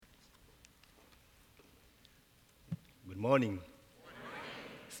morning.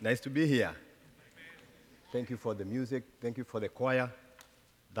 It's nice to be here. Thank you for the music. Thank you for the choir.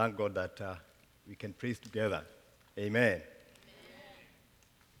 Thank God that we can praise together. Amen.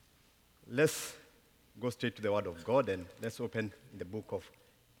 Let's go straight to the Word of God and let's open the book of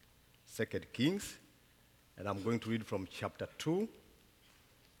 2 Kings. And I'm going to read from chapter 2.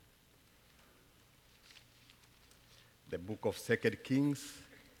 The book of 2 Kings,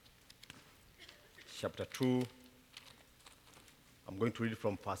 chapter 2. I'm going to read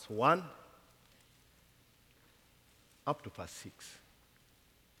from verse 1 up to verse 6.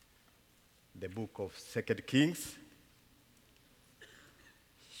 The book of 2 Kings,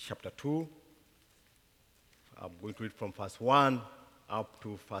 chapter 2. I'm going to read from verse 1 up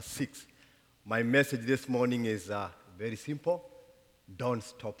to verse 6. My message this morning is very simple. Don't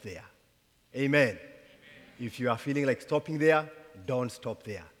stop there. Amen. If you are feeling like stopping there, don't stop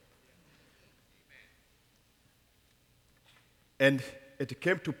there. And it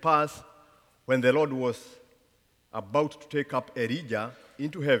came to pass when the Lord was about to take up Elijah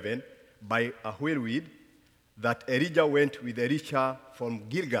into heaven by a whirlwind, that Elijah went with Elisha from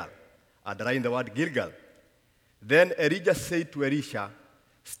Gilgal. Underline the word Gilgal. Then Elijah said to Elisha,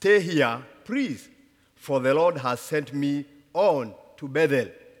 "Stay here, please, for the Lord has sent me on to Bethel."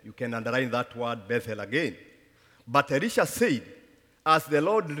 You can underline that word Bethel again. But Elisha said, "As the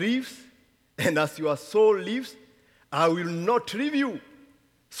Lord lives, and as your soul lives, I will not leave you."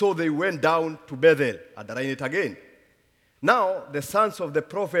 So they went down to Bethel. Underline it again. Now the sons of the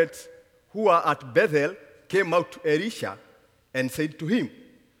prophets who were at Bethel came out to Elisha and said to him,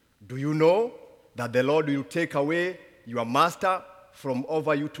 "Do you know that the Lord will take away your master from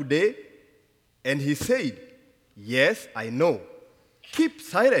over you today?" And he said, "Yes, I know. Keep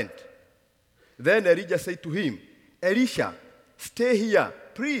silent." Then Elijah said to him, "Elisha, stay here,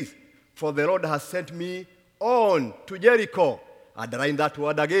 please, for the Lord has sent me on to Jericho." Underline that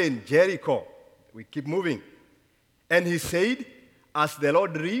word again, Jericho. We keep moving. And he said, "As the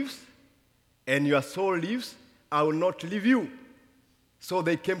Lord lives and your soul lives, I will not leave you." So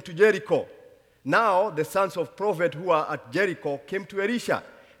they came to Jericho. Now the sons of prophet who are at Jericho came to Elisha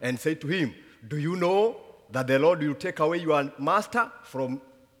and said to him, "Do you know that the Lord will take away your master from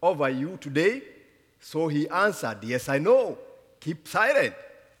over you today?" So he answered, "Yes, I know. Keep silent."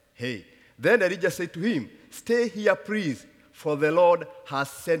 Hey. Then Elijah said to him, "Stay here, please, for the Lord has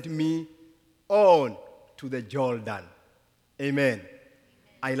sent me on to the Jordan." Amen.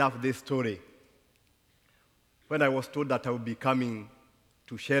 I love this story. When I was told that I would be coming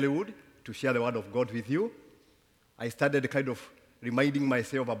to Sherrywood to share the word of God with you, I started kind of reminding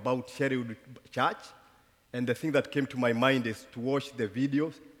myself about Sherrywood Church. And the thing that came to my mind is to watch the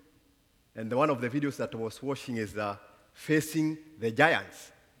videos. And one of the videos that I was watching is Facing the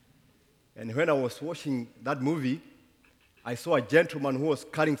Giants. And when I was watching that movie, I saw a gentleman who was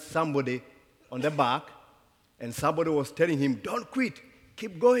carrying somebody on the back, and somebody was telling him, "Don't quit,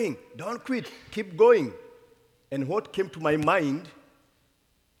 keep going, don't quit, keep going." And what came to my mind,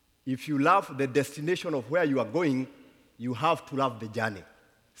 if you love the destination of where you are going, you have to love the journey.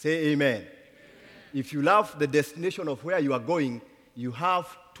 Say amen. If you love the destination of where you are going, you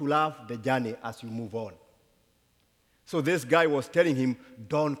have to love the journey as you move on. So this guy was telling him,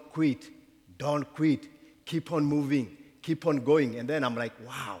 "Don't quit, don't quit, keep on moving, keep on going." And then I'm like,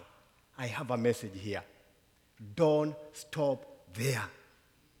 wow, I have a message here. Don't stop there.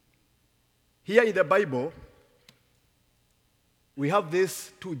 Here in the Bible, we have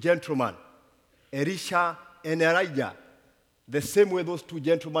these two gentlemen, Elisha and Elijah. The same way those two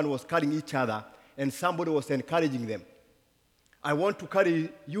gentlemen was carrying each other, and somebody was encouraging them. I want to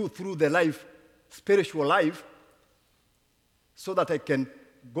carry you through the life, spiritual life, so that I can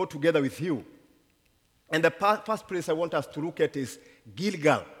go together with you. And the first place I want us to look at is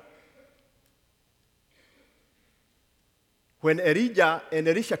Gilgal. When Elijah and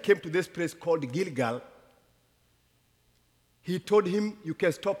Elisha came to this place called Gilgal, he told him, "You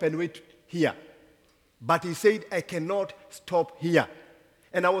can stop and wait here." But he said, "I cannot stop here."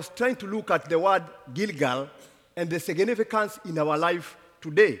 And I was trying to look at the word Gilgal and the significance in our life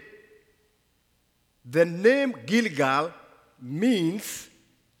today. The name Gilgal means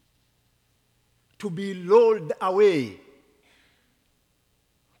to be lulled away.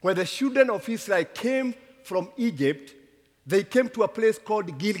 When the children of Israel came from Egypt, they came to a place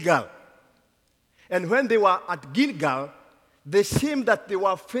called Gilgal. And when they were at Gilgal, the shame that they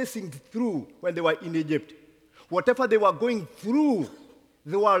were facing through when they were in Egypt, whatever they were going through,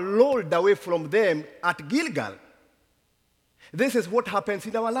 they were lulled away from them at Gilgal. This is what happens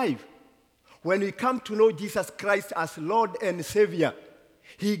in our life. When we come to know Jesus Christ as Lord and Savior,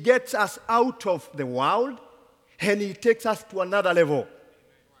 He gets us out of the world and he takes us to another level.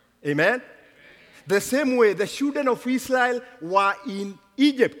 Amen? The same way the children of Israel were in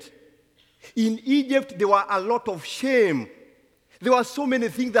Egypt. In Egypt, there were a lot of shame. There were so many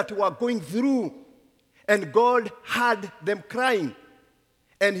things that they were going through. And God had them crying.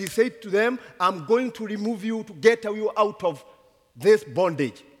 And he said to them, I'm going to remove you to get you out of this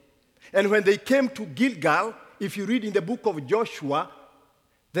bondage. And when they came to Gilgal, if you read in the book of Joshua,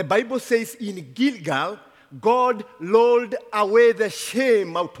 the Bible says in Gilgal, God lulled away the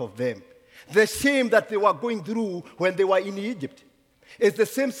shame out of them. The shame that they were going through when they were in Egypt. It's the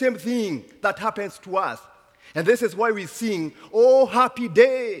same thing that happens to us. And this is why we sing, oh, happy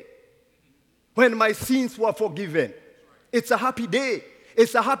day, when my sins were forgiven. It's a happy day.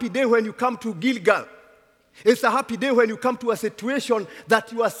 It's a happy day when you come to Gilgal. It's a happy day when you come to a situation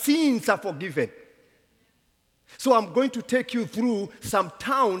that your sins are forgiven. So I'm going to take you through some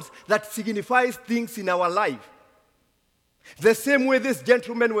towns that signifies things in our life. The same way this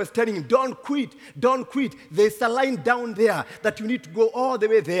gentleman was telling him, don't quit, don't quit. There's a line down there that you need to go all the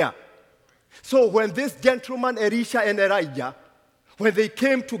way there. So when this gentleman, Elisha and Elijah, when they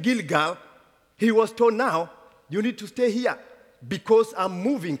came to Gilgal, he was told, now, you need to stay here because I'm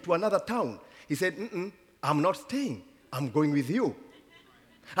moving to another town. He said, I'm not staying. I'm going with you.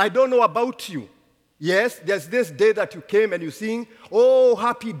 I don't know about you. Yes, there's this day that you came and you sing, oh,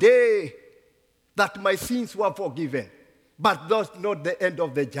 happy day that my sins were forgiven. But that's not the end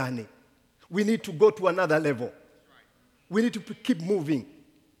of the journey. We need to go to another level. We need to keep moving.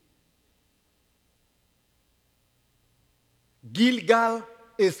 Gilgal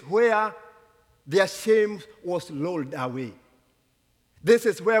is where their shame was lulled away. This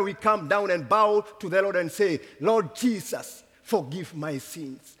is where we come down and bow to the Lord and say, Lord Jesus, forgive my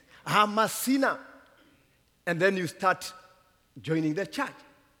sins. I'm a sinner. And then you start joining the church.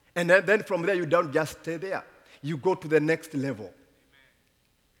 And then from there, you don't just stay there. You go to the next level. Amen.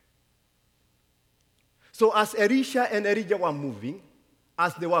 So as Elisha and Elijah were moving,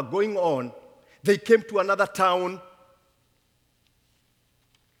 as they were going on, they came to another town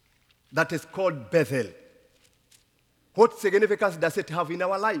that is called Bethel. What significance does it have in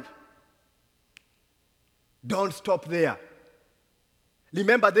our life? Don't stop there.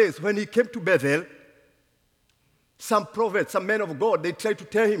 Remember this, when he came to Bethel, some prophets, some men of God, they tried to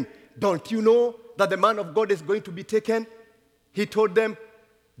tell him, don't you know that the man of God is going to be taken? He told them,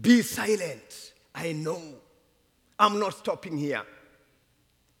 be silent. I know. I'm not stopping here.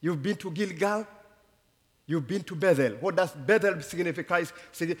 You've been to Gilgal. You've been to Bethel. What does Bethel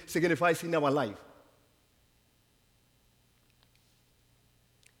signifies in our life?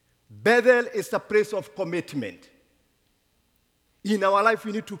 Bethel is a place of commitment. In our life,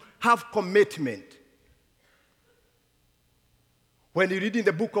 we need to have commitment. When you read in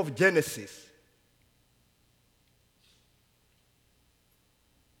the book of Genesis,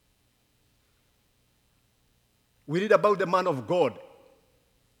 we read about the man of God.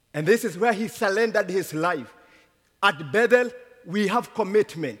 And this is where he surrendered his life. At Bethel, we have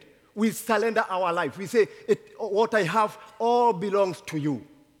commitment. We surrender our life. We say, what I have all belongs to you.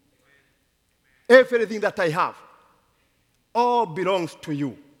 Everything that I have all belongs to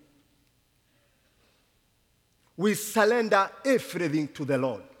you. We surrender everything to the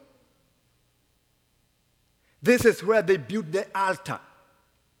Lord. This is where they built the altar.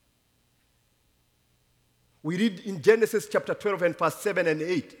 We read in Genesis chapter 12 and verse 7 and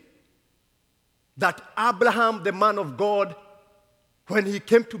 8 that Abraham, the man of God, when he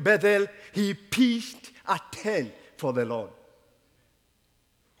came to Bethel, he pitched a tent for the Lord.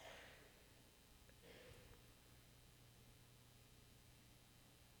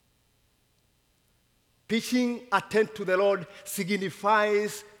 Pitching a tent to the Lord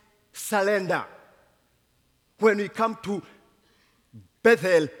signifies surrender. When we come to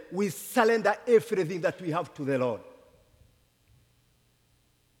Bethel, we surrender everything that we have to the Lord.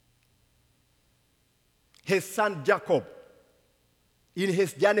 His son Jacob, in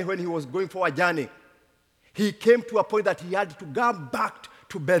his journey when he was going for a journey, he came to a point that he had to go back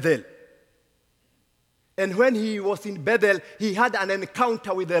to Bethel. And when he was in Bethel, he had an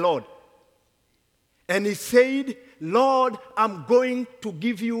encounter with the Lord. And he said, Lord, I'm going to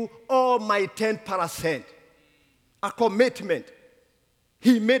give you all my 10%. A commitment.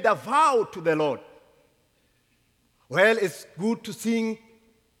 He made a vow to the Lord. Well, it's good to sing,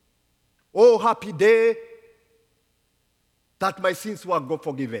 oh, happy day, that my sins were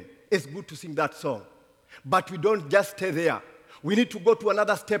forgiven. It's good to sing that song. But we don't just stay there. We need to go to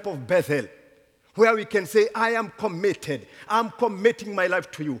another step of Bethel, where we can say, I am committed. I'm committing my life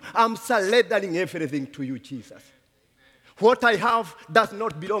to you. I'm surrendering everything to you, Jesus. What I have does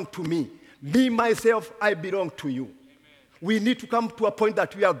not belong to me. Me, myself, I belong to you. We need to come to a point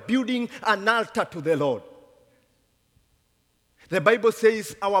that we are building an altar to the Lord. The Bible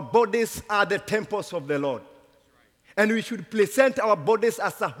says our bodies are the temples of the Lord. And we should present our bodies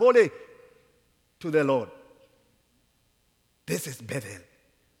as a holy to the Lord. This is Bethel.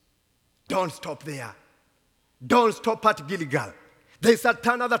 Don't stop there. Don't stop at Gilgal. There's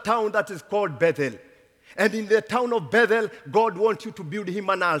another town that is called Bethel. And in the town of Bethel, God wants you to build him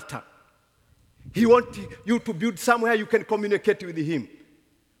an altar. He wants you to build somewhere you can communicate with him,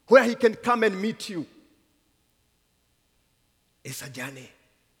 where he can come and meet you. It's a journey.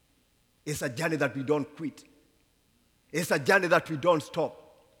 It's a journey that we don't quit. It's a journey that we don't stop.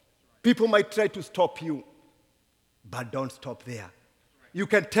 People might try to stop you, but don't stop there. You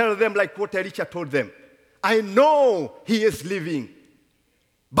can tell them like what Elisha told them. I know he is living,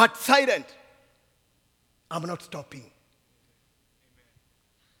 but silent. I'm not stopping.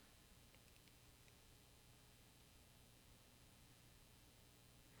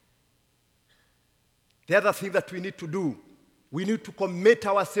 The other thing that we need to do, we need to commit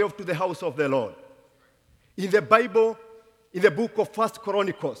ourselves to the house of the Lord. In the Bible, in the book of 1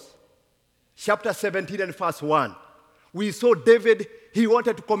 Chronicles, chapter 17 and verse 1, we saw David, he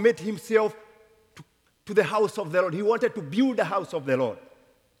wanted to commit himself to the house of the Lord. He wanted to build the house of the Lord.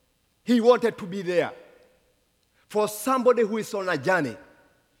 He wanted to be there. For somebody who is on a journey,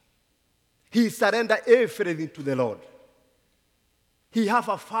 he surrendered everything to the Lord. He has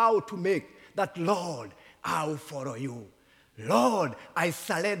a vow to make that, Lord, I'll follow you. Lord, I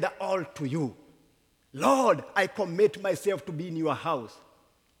surrender all to you. Lord, I commit myself to be in your house.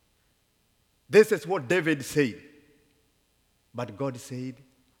 This is what David said. But God said,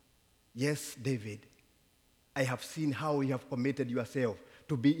 yes, David, I have seen how you have committed yourself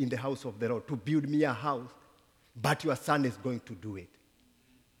to be in the house of the Lord, to build me a house, but your son is going to do it.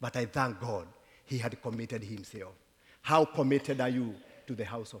 But I thank God he had committed himself. How committed are you to the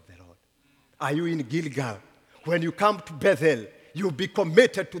house of the Lord? Are you in Gilgal? When you come to Bethel, you'll be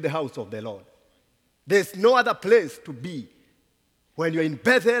committed to the house of the Lord. There's no other place to be. When you're in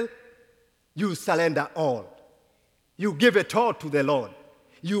Bethel, you surrender all. You give it all to the Lord.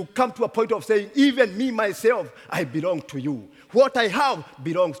 You come to a point of saying, even me, myself, I belong to you. What I have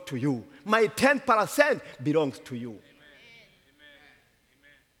belongs to you. My 10% belongs to you. Amen.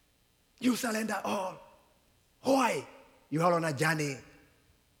 You surrender all. Why? You are on a journey.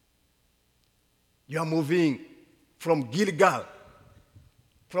 You are moving from Gilgal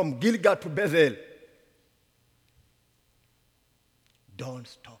to Bethel. Don't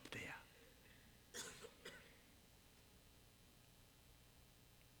stop there.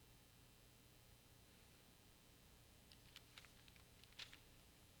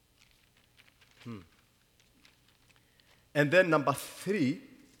 And then number 3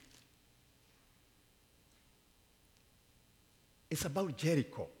 is about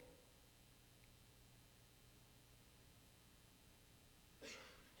Jericho.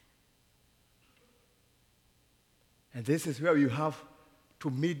 And this is where you have to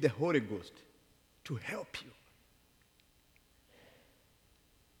meet the Holy Ghost to help you.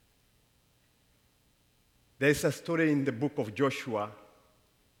 There is a story in the book of Joshua,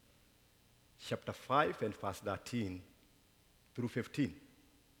 chapter 5 and verse 13 through 15.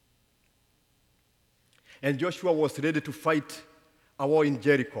 And Joshua was ready to fight a war in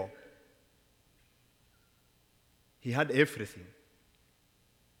Jericho. He had everything.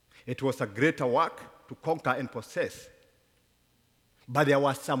 It was a greater work to conquer and possess. But there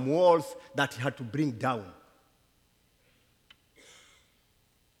were some walls that he had to bring down.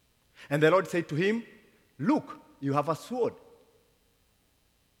 And the Lord said to him, look, you have a sword.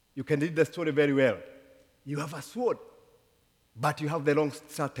 You can read the story very well. You have a sword, but you have the wrong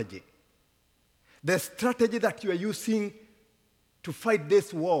strategy. The strategy that you are using to fight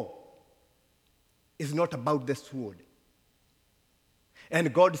this war is not about the sword.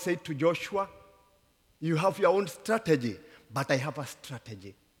 And God said to Joshua, you have your own strategy, but I have a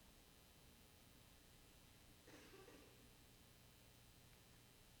strategy.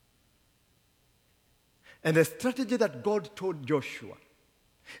 And the strategy that God told Joshua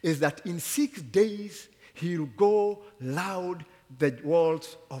is that in 6 days he'll go loud the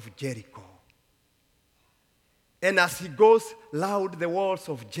walls of Jericho. And as he goes loud the walls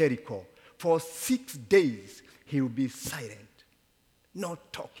of Jericho, for 6 days he will be silent,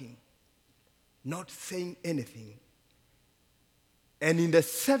 not talking, not saying anything. And in the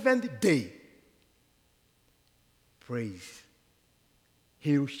 7th day, praise.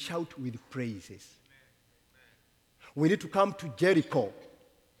 He will shout with praises. We need to come to Jericho,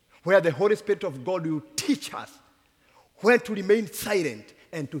 where the Holy Spirit of God will teach us when to remain silent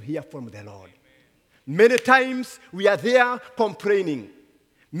and to hear from the Lord. Many times we are there complaining.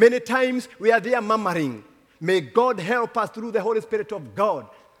 Many times we are there murmuring. May God help us through the Holy Spirit of God.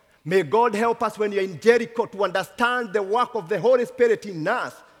 May God help us when you're in Jericho to understand the work of the Holy Spirit in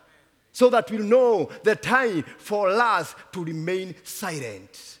us, so that we'll know the time for us to remain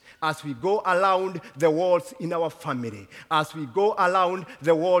silent as we go around the walls in our family, as we go around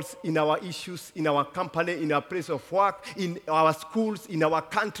the walls in our issues, in our company, in our place of work, in our schools, in our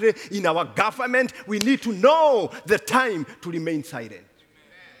country, in our government. We need to know the time to remain silent.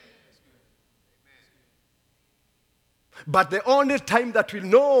 But the only time that we'll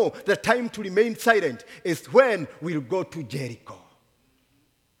know the time to remain silent is when we'll go to Jericho,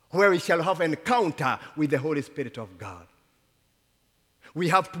 where we shall have an encounter with the Holy Spirit of God. We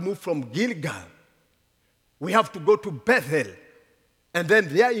have to move from Gilgal. We have to go to Bethel. And then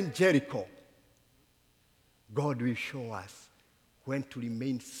there in Jericho, God will show us when to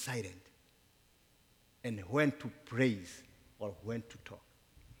remain silent and when to praise or when to talk.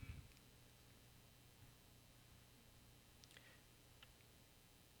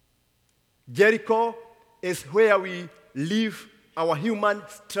 Jericho is where we leave our human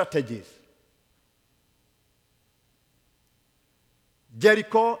strategies.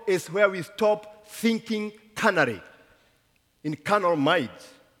 Jericho is where we stop thinking carnally, in carnal minds.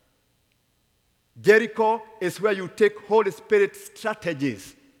 Jericho is where you take Holy Spirit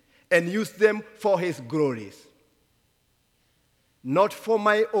strategies and use them for His glories. Not for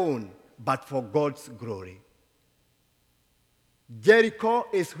my own, but for God's glory. Jericho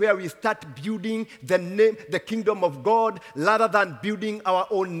is where we start building the kingdom of God rather than building our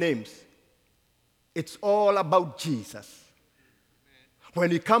own names. It's all about Jesus. When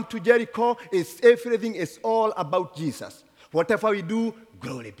we come to Jericho, everything is all about Jesus. Whatever we do,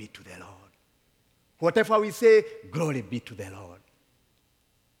 glory be to the Lord. Whatever we say, glory be to the Lord.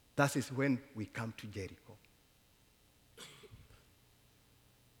 That is when we come to Jericho.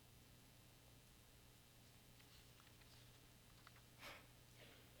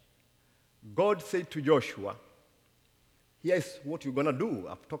 God said to Joshua, here's what you're going to do.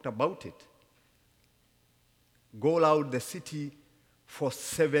 I've talked about it. Go out the city for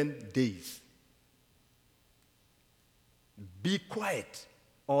 7 days. Be quiet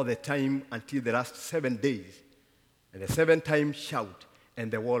all the time until the last 7 days. And the 7th time shout,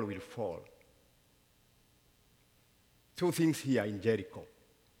 and the wall will fall. 2 things here in Jericho.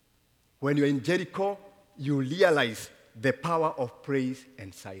 When you're in Jericho, you realize the power of praise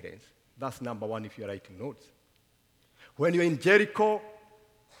and silence. That's number 1 if you're writing notes. When you're in Jericho,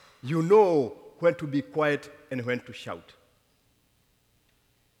 you know when to be quiet and when to shout.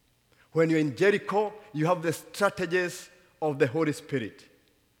 When you're in Jericho, you have the strategies of the Holy Spirit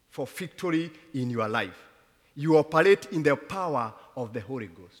for victory in your life. You operate in the power of the Holy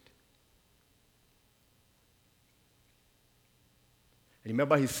Ghost.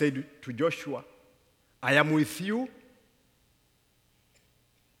 Remember, he said to Joshua, I am with you.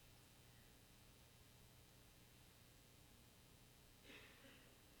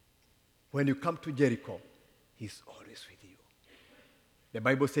 When you come to Jericho, He's always with you. The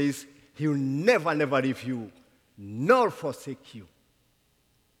Bible says He will never, never leave you, nor forsake you.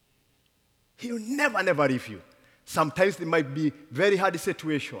 He will never, never leave you. Sometimes there might be very hard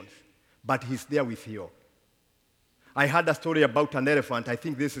situations, but He's there with you. I heard a story about an elephant. I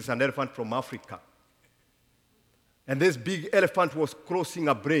think this is an elephant from Africa. And this big elephant was crossing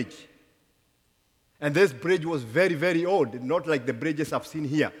a bridge. And this bridge was very, very old, not like the bridges I've seen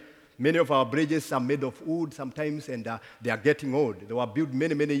here. Many of our bridges are made of wood sometimes, and they are getting old. They were built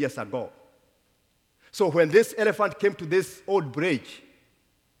many, many years ago. So when this elephant came to this old bridge,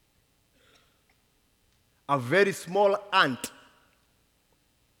 a very small ant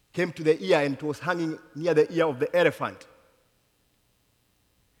came to the ear and it was hanging near the ear of the elephant.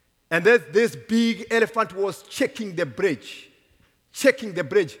 And then this big elephant was checking the bridge,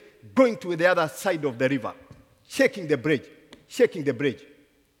 going to the other side of the river, checking the bridge.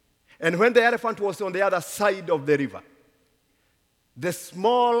 And when the elephant was on the other side of the river, the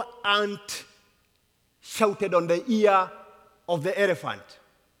small ant shouted on the ear of the elephant,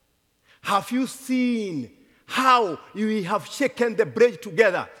 have you seen how we have shaken the bridge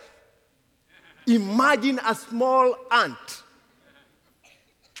together? Imagine a small ant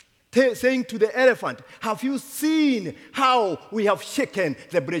saying to the elephant, have you seen how we have shaken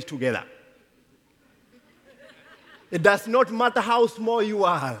the bridge together? It does not matter how small you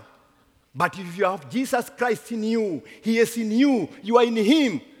are. But if you have Jesus Christ in you, He is in you, you are in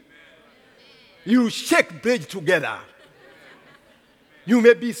Him. You shake bridge together. You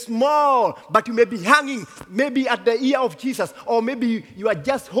may be small, but you may be hanging maybe at the ear of Jesus, or maybe you are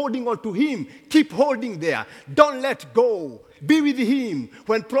just holding on to him. Keep holding there. Don't let go. Be with him.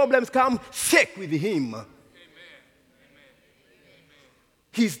 When problems come, shake with him. Amen.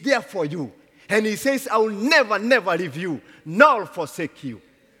 He's there for you. And he says, I will never, never leave you, nor forsake you.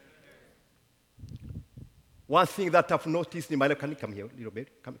 One thing that I've noticed in my life, can you come here a little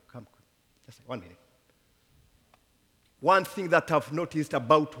bit? Come. Just 1 minute. One thing that I've noticed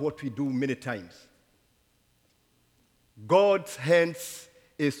about what we do many times, God's hands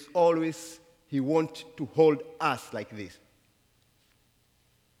is always, he wants to hold us like this.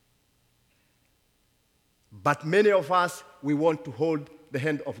 But many of us, we want to hold the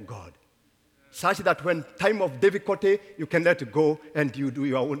hand of God, such that when time of difficulty, you can let go and you do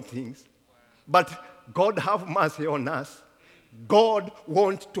your own things. But God have mercy on us. God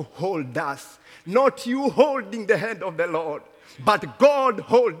wants to hold us. Not you holding the hand of the Lord, but God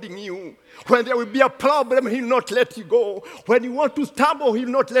holding you. When there will be a problem, he'll not let you go. When you want to stumble, he'll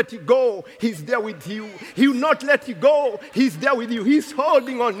not let you go. He's there with you. He will not let you go. He's there with you. He's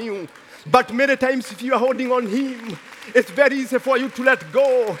holding on you. But many times if you are holding on him, it's very easy for you to let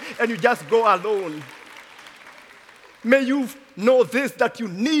go and you just go alone. May you know this, that you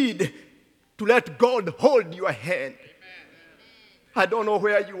need to let God hold your hand. I don't know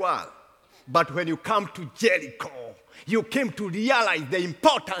where you are, but when you come to Jericho, you came to realize the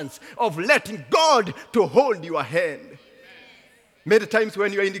importance of letting God to hold your hand. Amen. Many times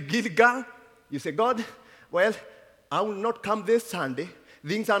when you're in Gilgal, you say, God, well, I will not come this Sunday.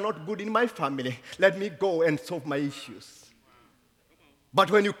 Things are not good in my family. Let me go and solve my issues. But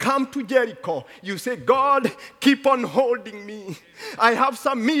when you come to Jericho, you say, God, keep on holding me. I have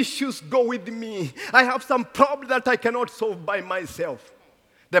some issues, go with me. I have some problems that I cannot solve by myself.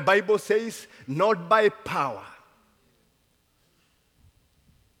 The Bible says, not by power.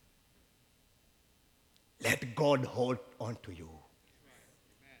 Let God hold on to you.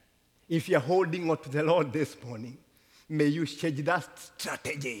 If you're holding on to the Lord this morning, may you change that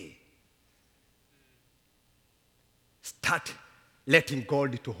strategy. Start letting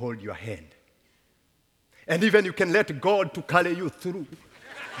God to hold your hand. And even you can let God to carry you through.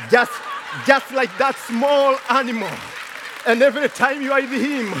 Just like that small animal. And every time you are with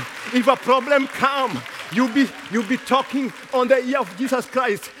him, if a problem comes, you'll be talking on the ear of Jesus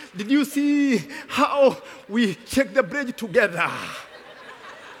Christ. Did you see how we check the bridge together?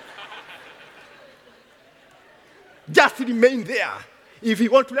 Just remain there. If he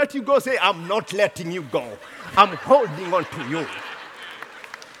wants to let you go, say, I'm not letting you go. I'm holding on to you.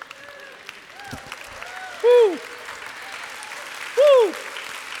 Woo. Woo.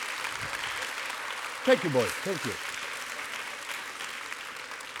 Thank you, boy. Thank you.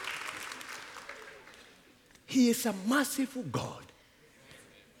 He is a merciful God.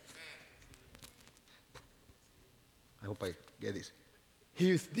 I hope I get this. He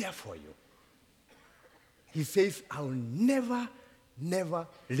is there for you. He says, I will never, never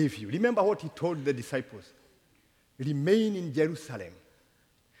leave you. Remember what he told the disciples. Remain in Jerusalem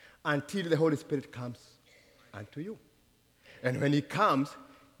until the Holy Spirit comes unto you. And when he comes,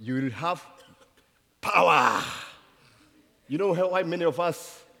 you will have power. You know why many of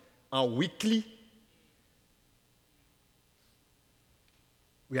us are weakly?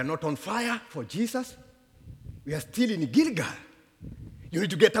 We are not on fire for Jesus. We are still in Gilgal. You need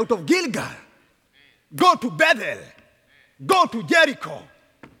to get out of Gilgal. Go to Bethel. Go to Jericho.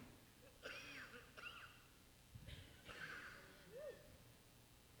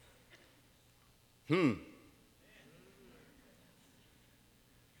 You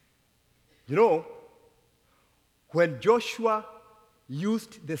know, when Joshua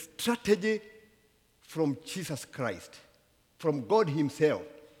used the strategy from Jesus Christ, from God himself,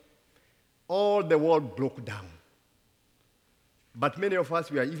 all the world broke down. But many of us,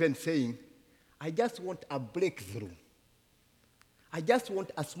 we are even saying, I just want a breakthrough. I just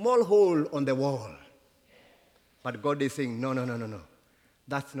want a small hole on the wall. But God is saying, no.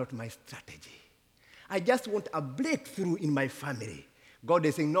 That's not my strategy. I just want a breakthrough in my family. God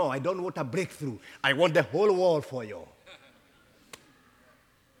is saying, no, I don't want a breakthrough. I want the whole world for you.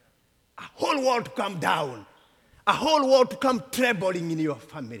 A whole world to come down. A whole world to come trembling in your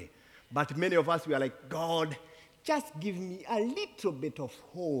family. But many of us, we are like, God, just give me a little bit of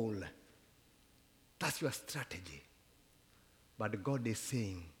hole. That's your strategy. But God is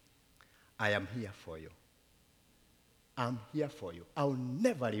saying, I am here for you. I'm here for you. I'll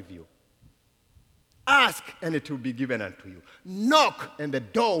never leave you. Ask, and it will be given unto you. Knock, and the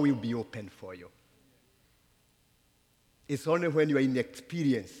door will be opened for you. It's only when you are in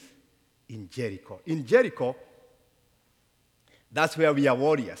experience in Jericho. In Jericho, That's where we are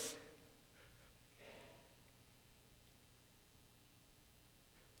warriors.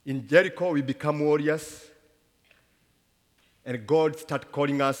 In Jericho, we become warriors, and God starts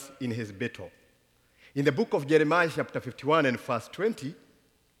calling us in his battle. In the book of Jeremiah, chapter 51 and verse 20,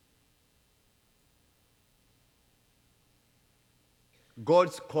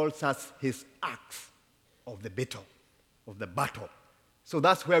 God calls us his axe of the battle. So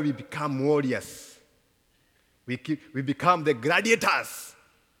that's where we become warriors. We become the gladiators.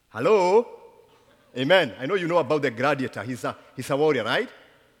 Hello? Amen. I know you know about the gladiator. He's a warrior, right?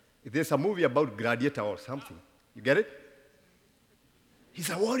 There's a movie about gladiator or something. You get it? He's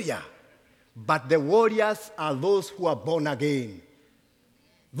a warrior. But the warriors are those who are born again.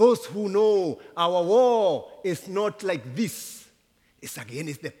 Those who know our war is not like this. It's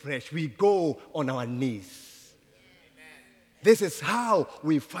against the flesh. We go on our knees. This is how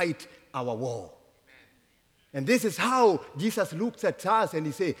we fight our war. And this is how Jesus looks at us and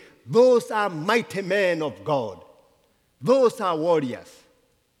he says, those are mighty men of God. Those are warriors.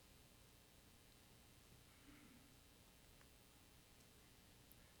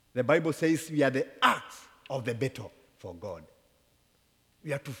 The Bible says we are the axe of the battle for God.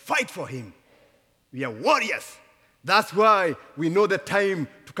 We are to fight for him. We are warriors. That's why we know the time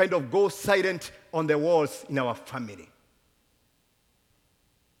to kind of go silent on the walls in our family.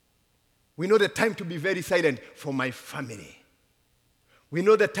 We know the time to be very silent for my family. We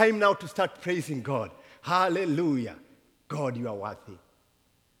know the time now to start praising God. Hallelujah. God, you are worthy.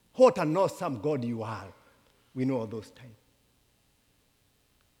 What an awesome God you are. We know all those times.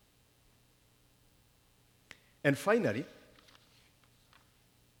 And finally,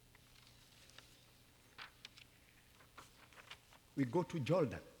 we go to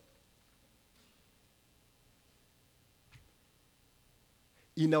Jordan.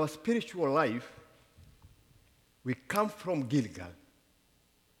 In our spiritual life, we come from Gilgal,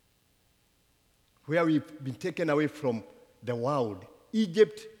 where we've been taken away from the world.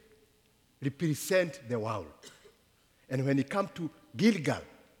 Egypt represents the world. And when it comes to Gilgal,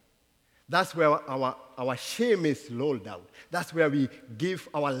 that's where our shame is rolled out. That's where we give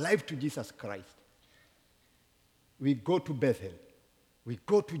our life to Jesus Christ. We go to Bethel. We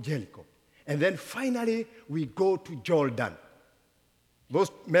go to Jericho. And then finally, we go to Jordan. Those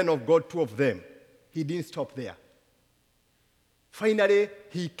men of God, two of them, he didn't stop there. Finally,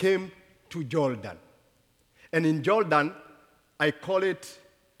 he came to Jordan. And in Jordan, I call it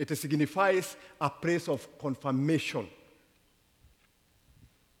signifies a place of confirmation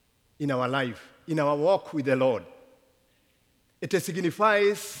in our life, in our walk with the Lord. It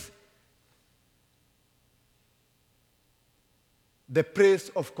signifies the place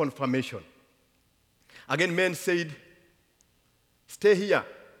of confirmation. Again, men said, stay here.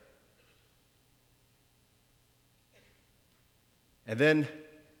 And then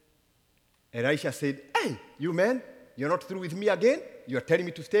Elisha said, hey, you men, you're not through with me again? You're telling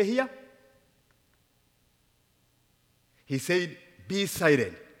me to stay here? He said, be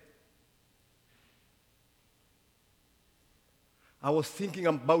silent. I was thinking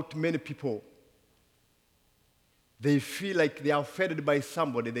about many people. They feel like they are offended by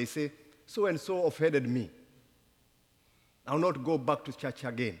somebody. They say, so-and-so offended me. I'll not go back to church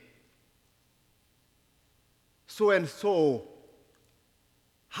again. So-and-so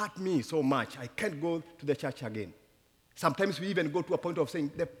hurt me so much, I can't go to the church again. Sometimes we even go to a point of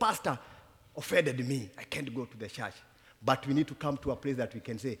saying, the pastor offended me, I can't go to the church. But we need to come to a place that we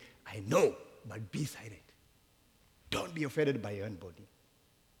can say, I know, but be silent. Don't be offended by anybody.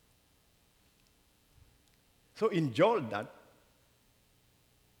 So in Jordan,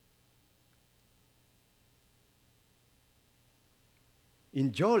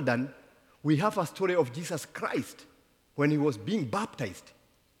 we have a story of Jesus Christ when he was being baptized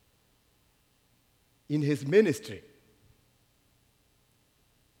in his ministry.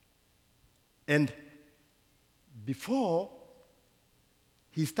 And before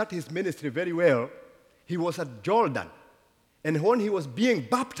he started his ministry very well, he was at Jordan. And when he was being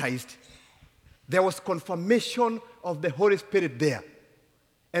baptized, there was confirmation of the Holy Spirit there.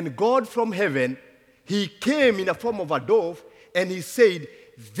 And God from heaven, he came in the form of a dove, and he said,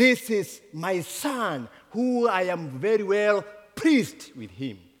 this is my son, who I am very well pleased with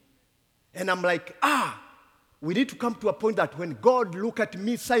him. And I'm like, we need to come to a point that when God look at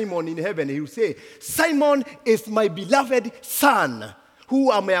me, Simon, in heaven, he will say, Simon is my beloved son, who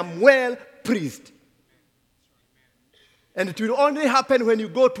I am well pleased. And it will only happen when you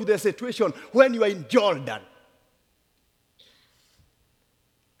go to the situation when you are in Jordan.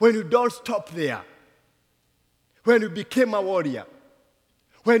 When you don't stop there. When you became a warrior.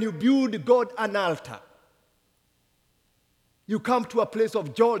 When you build God an altar. You come to a place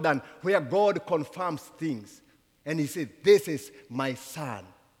of Jordan where God confirms things. And he said, this is my son.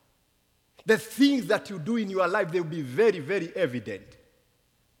 The things that you do in your life, they will be very, very evident.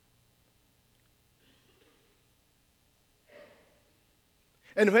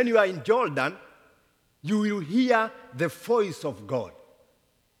 And when you are in Jordan, you will hear the voice of God.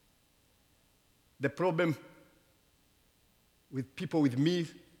 The problem with people with me,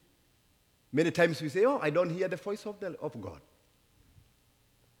 many times we say, oh, I don't hear the voice of God.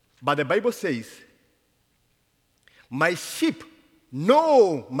 But the Bible says, my sheep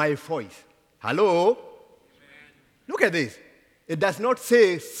know my voice. Hello? Amen. Look at this. It does not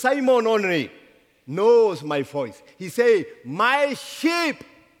say Simon only knows my voice. He says, my sheep.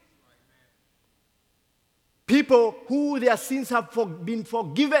 People who their sins have been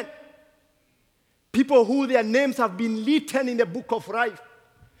forgiven. People who their names have been written in the book of life.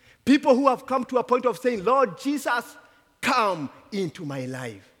 People who have come to a point of saying, Lord Jesus, come into my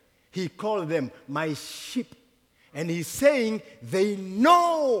life. He called them my sheep. And he's saying, they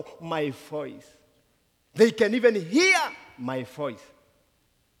know my voice. They can even hear my voice.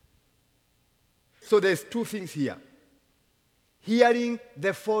 So there's two things here. Hearing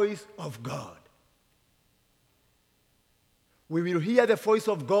the voice of God. We will hear the voice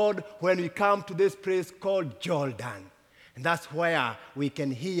of God when we come to this place called Jordan. And that's where we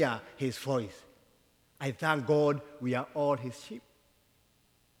can hear his voice. I thank God we are all his sheep.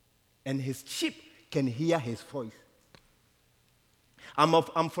 And his sheep can hear his voice.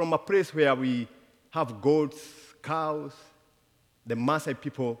 I'm from a place where we have goats, cows. The Maasai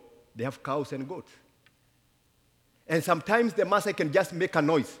people, they have cows and goats. And sometimes the Maasai can just make a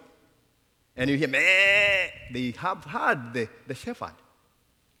noise. And you hear, meh. They have heard the shepherd.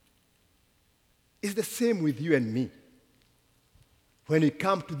 It's the same with you and me. When we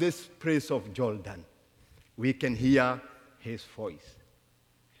come to this place of Jordan, we can hear his voice.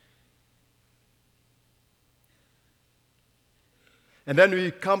 And then we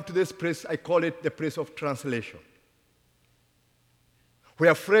come to this place, I call it the place of translation,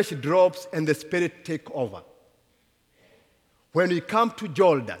 where fresh drops and the Spirit take over. When we come to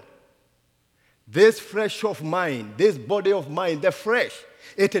Jordan, this flesh of mine, this body of mine, the flesh,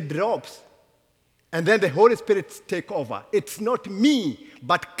 it drops. And then the Holy Spirit take over. It's not me,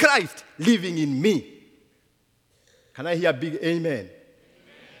 but Christ living in me. Can I hear a big amen?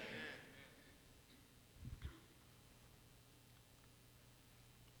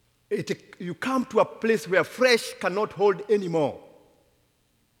 You come to a place where flesh cannot hold anymore.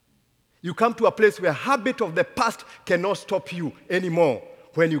 You come to a place where habit of the past cannot stop you anymore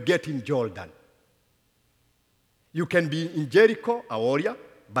when you get in Jordan. You can be in Jericho, a warrior,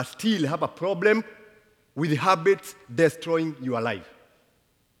 but still have a problem with habits destroying your life.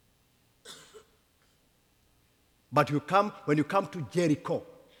 But when you come to Jericho,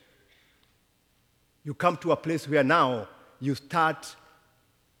 you come to a place where now you start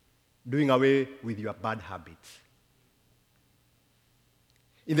doing away with your bad habits.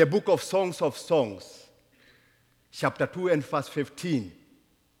 In the book of Songs of Songs, chapter 2 and verse 15,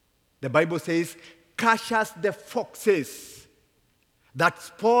 the Bible says, catches the foxes that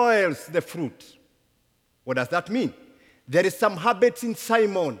spoils the fruit. What does that mean? There is some habits in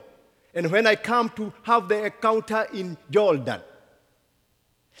Simon, and when I come to have the encounter in Jordan,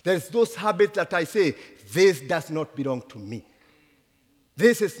 there's those habits that I say, this does not belong to me.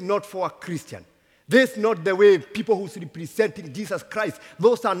 This is not for a Christian. This is not the way people who's representing Jesus Christ.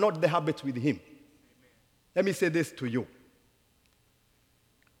 Those are not the habits with him. Let me say this to you.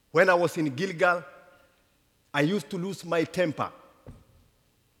 When I was in Gilgal, I used to lose my temper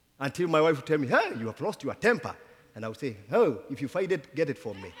until my wife would tell me, hey, you have lost your temper. And I would say, oh, if you find it, get it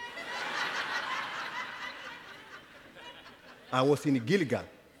for me. I was in Gilgal.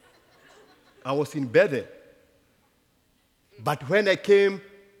 I was in Bethel. But when I came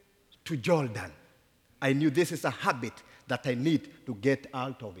to Jordan, I knew this is a habit that I need to get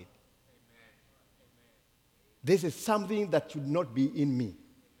out of it. This is something that should not be in me.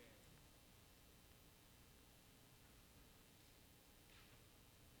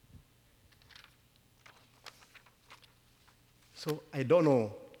 So I don't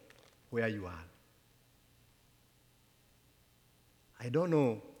know where you are. I don't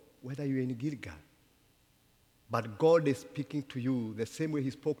know whether you're in Gilgal. But God is speaking to you the same way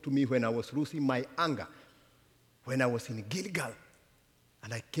he spoke to me when I was losing my anger, when I was in Gilgal.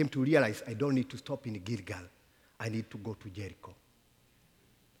 And I came to realize I don't need to stop in Gilgal. I need to go to Jericho.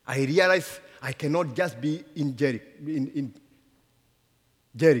 I realized I cannot just be in Jericho.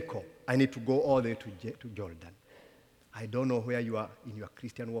 I need to go all the way to Jordan. I don't know where you are in your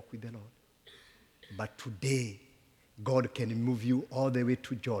Christian walk with the Lord. But today, God can move you all the way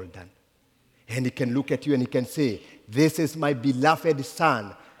to Jordan. And he can look at you and he can say, this is my beloved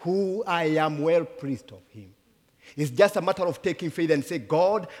son, who I am well pleased of him. It's just a matter of taking faith and say,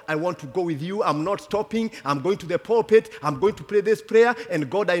 God, I want to go with you. I'm not stopping. I'm going to the pulpit. I'm going to pray this prayer. And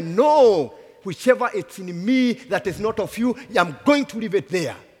God, I know whichever it's in me that is not of you, I'm going to leave it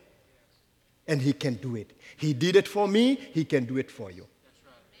there. And he can do it. He did it for me. He can do it for you.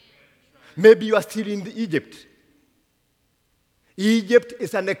 Maybe you are still in Egypt. Egypt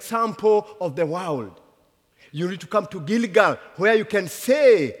is an example of the world. You need to come to Gilgal, where you can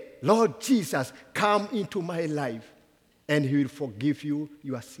say, Lord Jesus, come into my life, and he will forgive you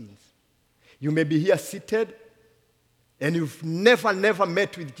your sins. You may be here seated, and you've never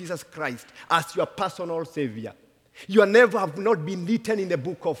met with Jesus Christ as your personal Savior. You have not been written in the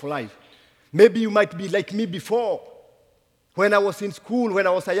book of life. Maybe you might be like me before. When I was in school, when I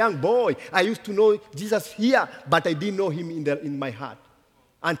was a young boy, I used to know Jesus here, but I didn't know him in my heart.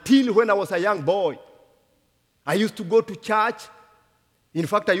 Until when I was a young boy, I used to go to church. In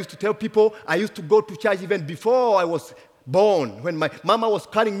fact, I used to tell people I used to go to church even before I was born. When my mama was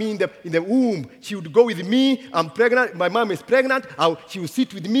carrying me in the womb, she would go with me. I'm pregnant. My mom is pregnant. She would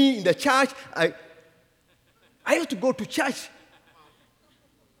sit with me in the church. I used to go to church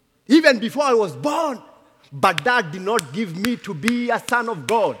even before I was born. But that did not give me to be a son of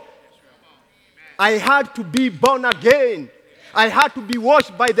God. I had to be born again. I had to be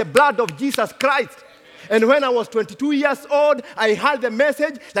washed by the blood of Jesus Christ. And when I was 22 years old, I heard the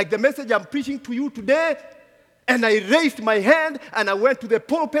message, like the message I'm preaching to you today, and I raised my hand, and I went to the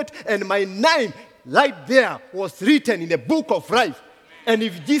pulpit, and my name right there was written in the book of life. And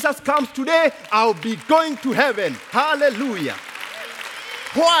if Jesus comes today, I'll be going to heaven. Hallelujah.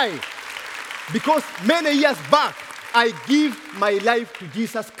 Why? Because many years back, I gave my life to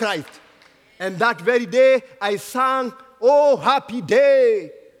Jesus Christ. And that very day, I sang, oh, happy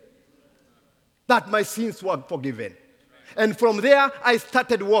day, that my sins were forgiven. And from there, I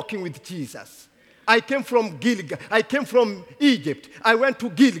started walking with Jesus. I came from Gilgal. I came from Egypt. I went to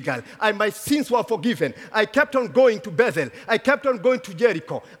Gilgal, and my sins were forgiven. I kept on going to Bethel. I kept on going to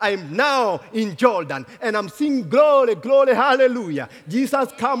Jericho. I am now in Jordan, and I'm singing glory, glory, hallelujah.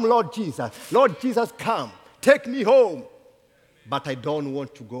 Jesus, come, Lord Jesus. Lord Jesus, come. Take me home. But I don't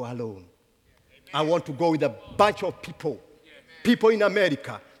want to go alone. I want to go with a bunch of people. People in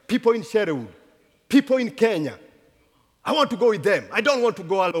America, people in Sherwood, people in Kenya. I want to go with them. I don't want to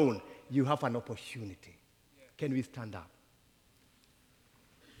go alone. You have an opportunity. Can we stand up?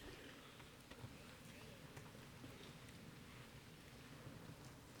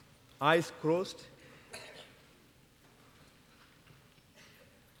 Eyes closed.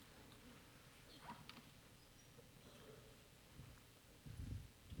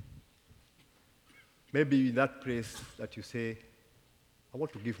 Maybe in that place that you say, I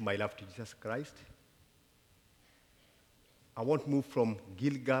want to give my life to Jesus Christ. I want to move from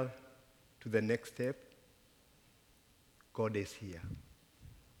Gilgal to the next step. God is here.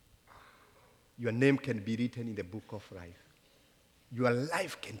 Your name can be written in the book of life. Your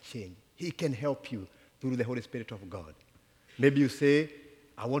life can change. He can help you through the Holy Spirit of God. Maybe you say,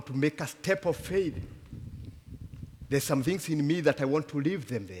 I want to make a step of faith. There's some things in me that I want to leave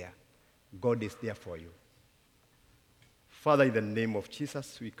them there. God is there for you. Father, in the name of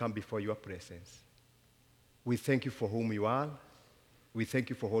Jesus, we come before your presence. We thank you for whom you are. We thank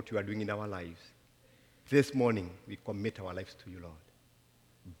you for what you are doing in our lives. This morning, we commit our lives to you, Lord.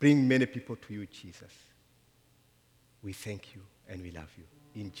 Bring many people to you, Jesus. We thank you and we love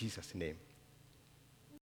you. In Jesus' name.